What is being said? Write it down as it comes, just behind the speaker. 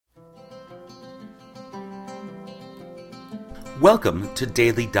Welcome to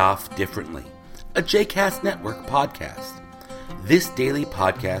Daily Daf Differently, a JCast Network podcast. This daily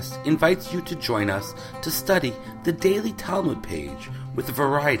podcast invites you to join us to study the daily Talmud page with a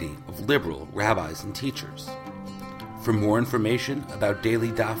variety of liberal rabbis and teachers. For more information about Daily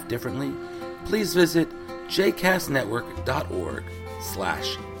Daf Differently, please visit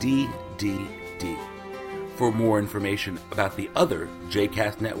jcastnetwork.org/DDD. For more information about the other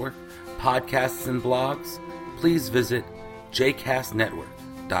JCast Network podcasts and blogs, please visit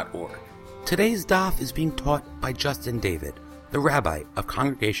jcastnetwork.org. Today's daf is being taught by Justin David, the rabbi of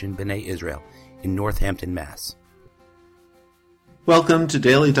Congregation B'nai Israel in Northampton, Mass. Welcome to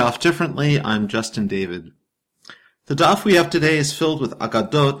Daily Daf Differently. I'm Justin David. The daf we have today is filled with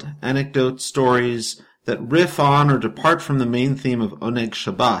agadot, anecdotes, stories that riff on or depart from the main theme of Oneg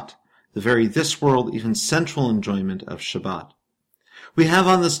Shabbat, the very this world, even central enjoyment of Shabbat. We have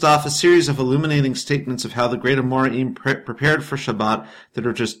on this daf a series of illuminating statements of how the great Amoraim prepared for Shabbat that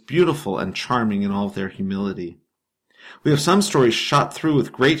are just beautiful and charming in all of their humility. We have some stories shot through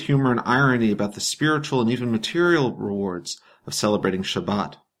with great humor and irony about the spiritual and even material rewards of celebrating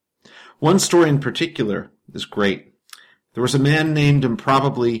Shabbat. One story in particular is great. There was a man named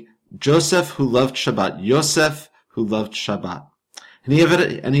improbably Joseph who loved Shabbat, Yosef who loved Shabbat. And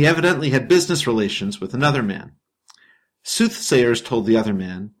he evidently had business relations with another man. Soothsayers told the other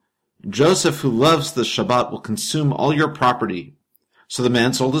man, Joseph who loves the Shabbat will consume all your property. So the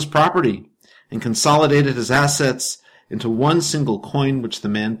man sold his property and consolidated his assets into one single coin which the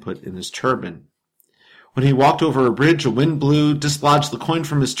man put in his turban. When he walked over a bridge, a wind blew, dislodged the coin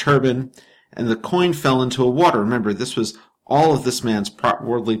from his turban, and the coin fell into a water. Remember, this was all of this man's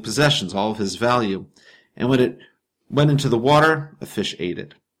worldly possessions, all of his value. And when it went into the water, a fish ate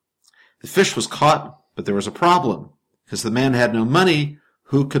it. The fish was caught, but there was a problem, because the man had no money.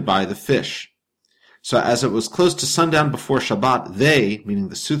 Who could buy the fish? So as it was close to sundown before Shabbat, they, meaning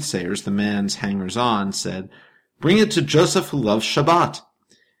the soothsayers, the man's hangers-on, said, bring it to Joseph who loves Shabbat,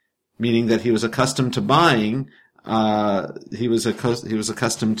 meaning that he was accustomed to buying, he was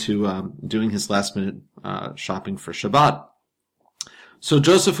accustomed to doing his last-minute shopping for Shabbat. So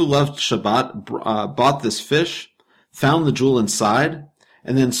Joseph who loved Shabbat bought this fish, found the jewel inside,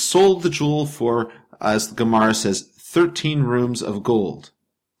 and then sold the jewel for, as the Gemara says, 13 rooms of gold.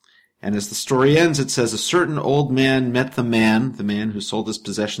 And as the story ends, it says, a certain old man met the man who sold his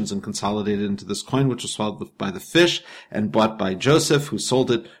possessions and consolidated into this coin, which was swallowed by the fish and bought by Joseph, who sold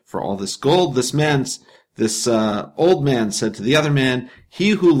it for all this gold. This old man said to the other man, he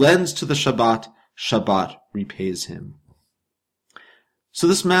who lends to the Shabbat, Shabbat repays him. So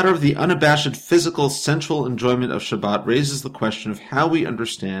this matter of the unabashed physical sensual enjoyment of Shabbat raises the question of how we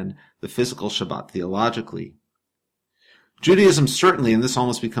understand the physical Shabbat theologically. Judaism certainly, and this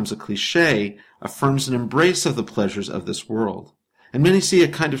almost becomes a cliché, affirms an embrace of the pleasures of this world, and many see a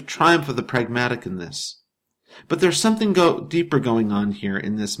kind of triumph of the pragmatic in this. But there's something deeper going on here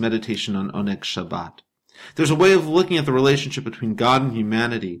in this meditation on Oneg Shabbat. There's a way of looking at the relationship between God and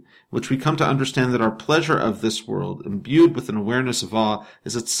humanity, in which we come to understand that our pleasure of this world, imbued with an awareness of awe,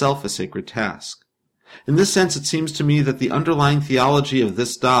 is itself a sacred task. In this sense, it seems to me that the underlying theology of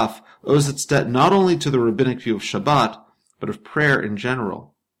this daf owes its debt not only to the rabbinic view of Shabbat, but of prayer in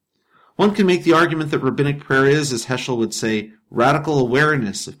general. One can make the argument that rabbinic prayer is, as Heschel would say, radical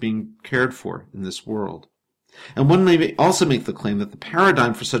awareness of being cared for in this world. And one may also make the claim that the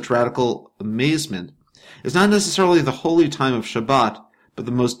paradigm for such radical amazement is not necessarily the holy time of Shabbat, but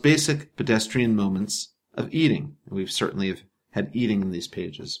the most basic pedestrian moments of eating. And we've certainly had eating in these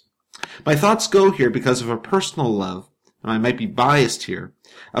pages. My thoughts go here because of a personal love, and I might be biased here,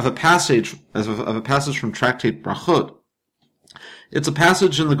 of a passage from Tractate Brachot. It's a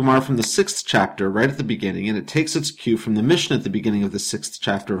passage in the Gemara from the 6th chapter, right at the beginning, and it takes its cue from the Mishnah at the beginning of the 6th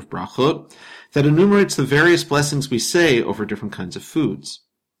chapter of Brachot, that enumerates the various blessings we say over different kinds of foods.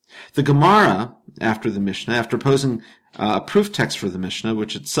 The Gemara, after the Mishnah, after posing a proof text for the Mishnah,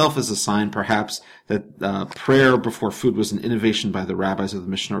 which itself is a sign, perhaps, that prayer before food was an innovation by the rabbis of the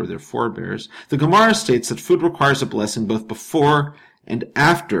Mishnah or their forebears, the Gemara states that food requires a blessing both before and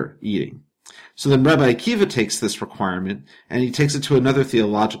after eating. So then Rabbi Akiva takes this requirement, and he takes it to another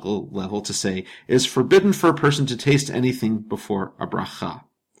theological level to say, it is forbidden for a person to taste anything before a bracha,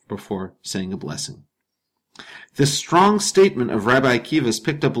 before saying a blessing. This strong statement of Rabbi Akiva is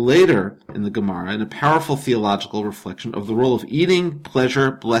picked up later in the Gemara in a powerful theological reflection of the role of eating, pleasure,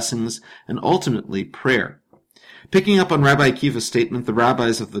 blessings, and ultimately prayer. Picking up on Rabbi Akiva's statement, the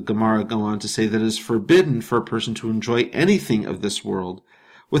rabbis of the Gemara go on to say that it is forbidden for a person to enjoy anything of this world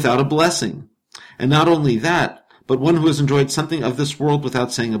without a blessing. And not only that, but one who has enjoyed something of this world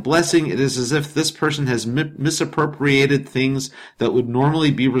without saying a blessing, it is as if this person has misappropriated things that would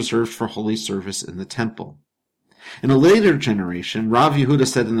normally be reserved for holy service in the temple. In a later generation, Rav Yehuda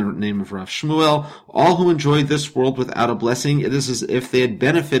said in the name of Rav Shmuel, all who enjoy this world without a blessing, it is as if they had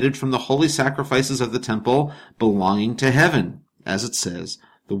benefited from the holy sacrifices of the temple belonging to heaven. As it says,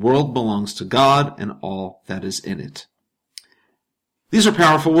 the world belongs to God and all that is in it. These are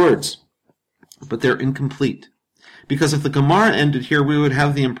powerful words, but they're incomplete. Because if the Gemara ended here, we would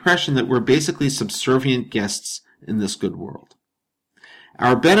have the impression that we're basically subservient guests in this good world.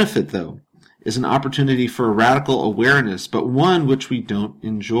 Our benefit, though, is an opportunity for a radical awareness, but one which we don't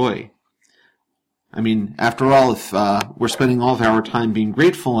enjoy. I mean, after all, if we're spending all of our time being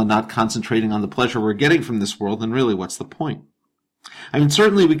grateful and not concentrating on the pleasure we're getting from this world, then really what's the point? I mean,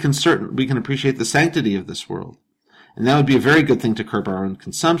 certainly we can appreciate the sanctity of this world, and that would be a very good thing to curb our own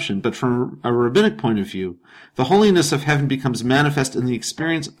consumption, but from a rabbinic point of view, the holiness of heaven becomes manifest in the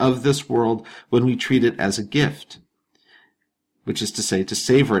experience of this world when we treat it as a gift, which is to say, to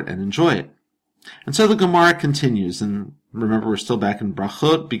savor it and enjoy it. And so the Gemara continues, and remember we're still back in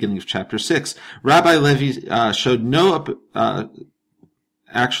Brachot, beginning of chapter 6. Rabbi Levi showed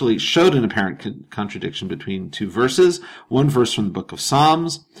an apparent contradiction between two verses. One verse from the book of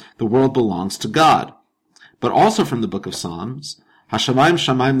Psalms, the world belongs to God. But also from the book of Psalms, Hashamayim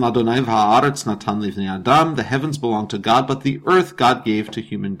shamayim ladonai v'ha'aretz natan livnei adam, the heavens belong to God, but the earth God gave to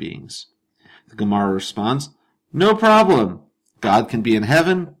human beings. The Gemara responds, no problem. God can be in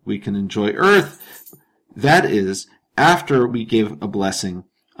heaven, we can enjoy earth. That is, after we give a blessing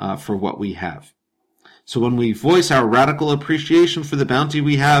for what we have. So when we voice our radical appreciation for the bounty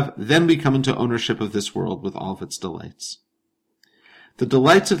we have, then we come into ownership of this world with all of its delights. The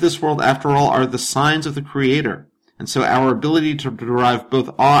delights of this world, after all, are the signs of the Creator, and so our ability to derive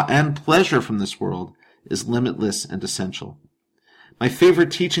both awe and pleasure from this world is limitless and essential. My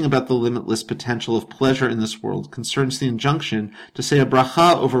favorite teaching about the limitless potential of pleasure in this world concerns the injunction to say a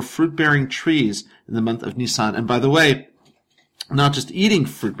bracha over fruit-bearing trees in the month of Nisan. And by the way, not just eating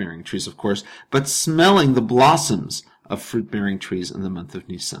fruit-bearing trees, of course, but smelling the blossoms of fruit-bearing trees in the month of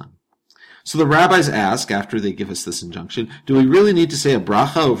Nisan. So the rabbis ask, after they give us this injunction, do we really need to say a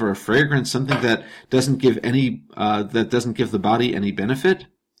bracha over a fragrance, something that doesn't give the body any benefit?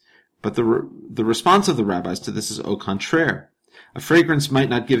 But the response of the rabbis to this is au contraire. A fragrance might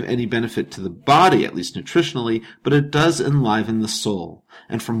not give any benefit to the body, at least nutritionally, but it does enliven the soul.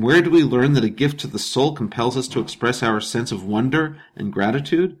 And from where do we learn that a gift to the soul compels us to express our sense of wonder and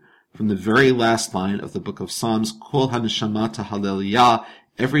gratitude? From the very last line of the book of Psalms, Kol haneshama tahaleliyah,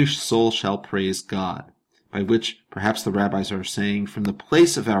 every soul shall praise God. By which, perhaps the rabbis are saying, from the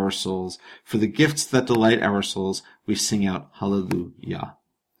place of our souls, for the gifts that delight our souls, we sing out hallelujah.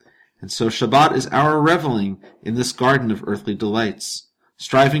 And so Shabbat is our reveling in this garden of earthly delights,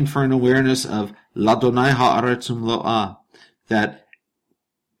 striving for an awareness of Ladonai ha'aretz umlo'ah, that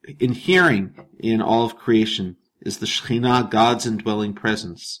inhering in all of creation is the Shekhinah, God's indwelling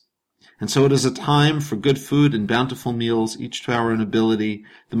presence. And so it is a time for good food and bountiful meals, each to our own ability,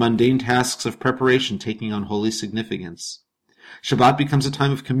 the mundane tasks of preparation taking on holy significance. Shabbat becomes a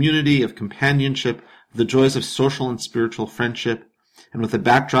time of community, of companionship, of the joys of social and spiritual friendship, and with the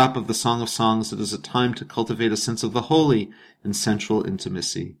backdrop of the Song of Songs, it is a time to cultivate a sense of the holy in sensual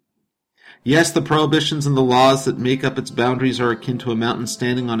intimacy. Yes, the prohibitions and the laws that make up its boundaries are akin to a mountain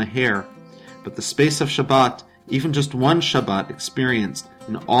standing on a hair, but the space of Shabbat, even just one Shabbat experienced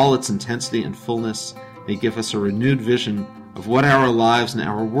in all its intensity and fullness, may give us a renewed vision of what our lives and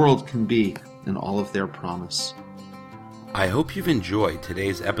our world can be in all of their promise. I hope you've enjoyed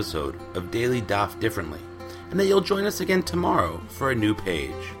today's episode of Daily Daf Differently, and that you'll join us again tomorrow for a new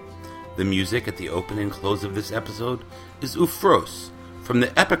page. The music at the open and close of this episode is Ufros from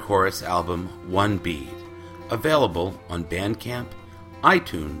the Epicurus album One Bead, available on Bandcamp,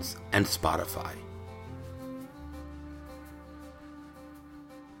 iTunes, and Spotify.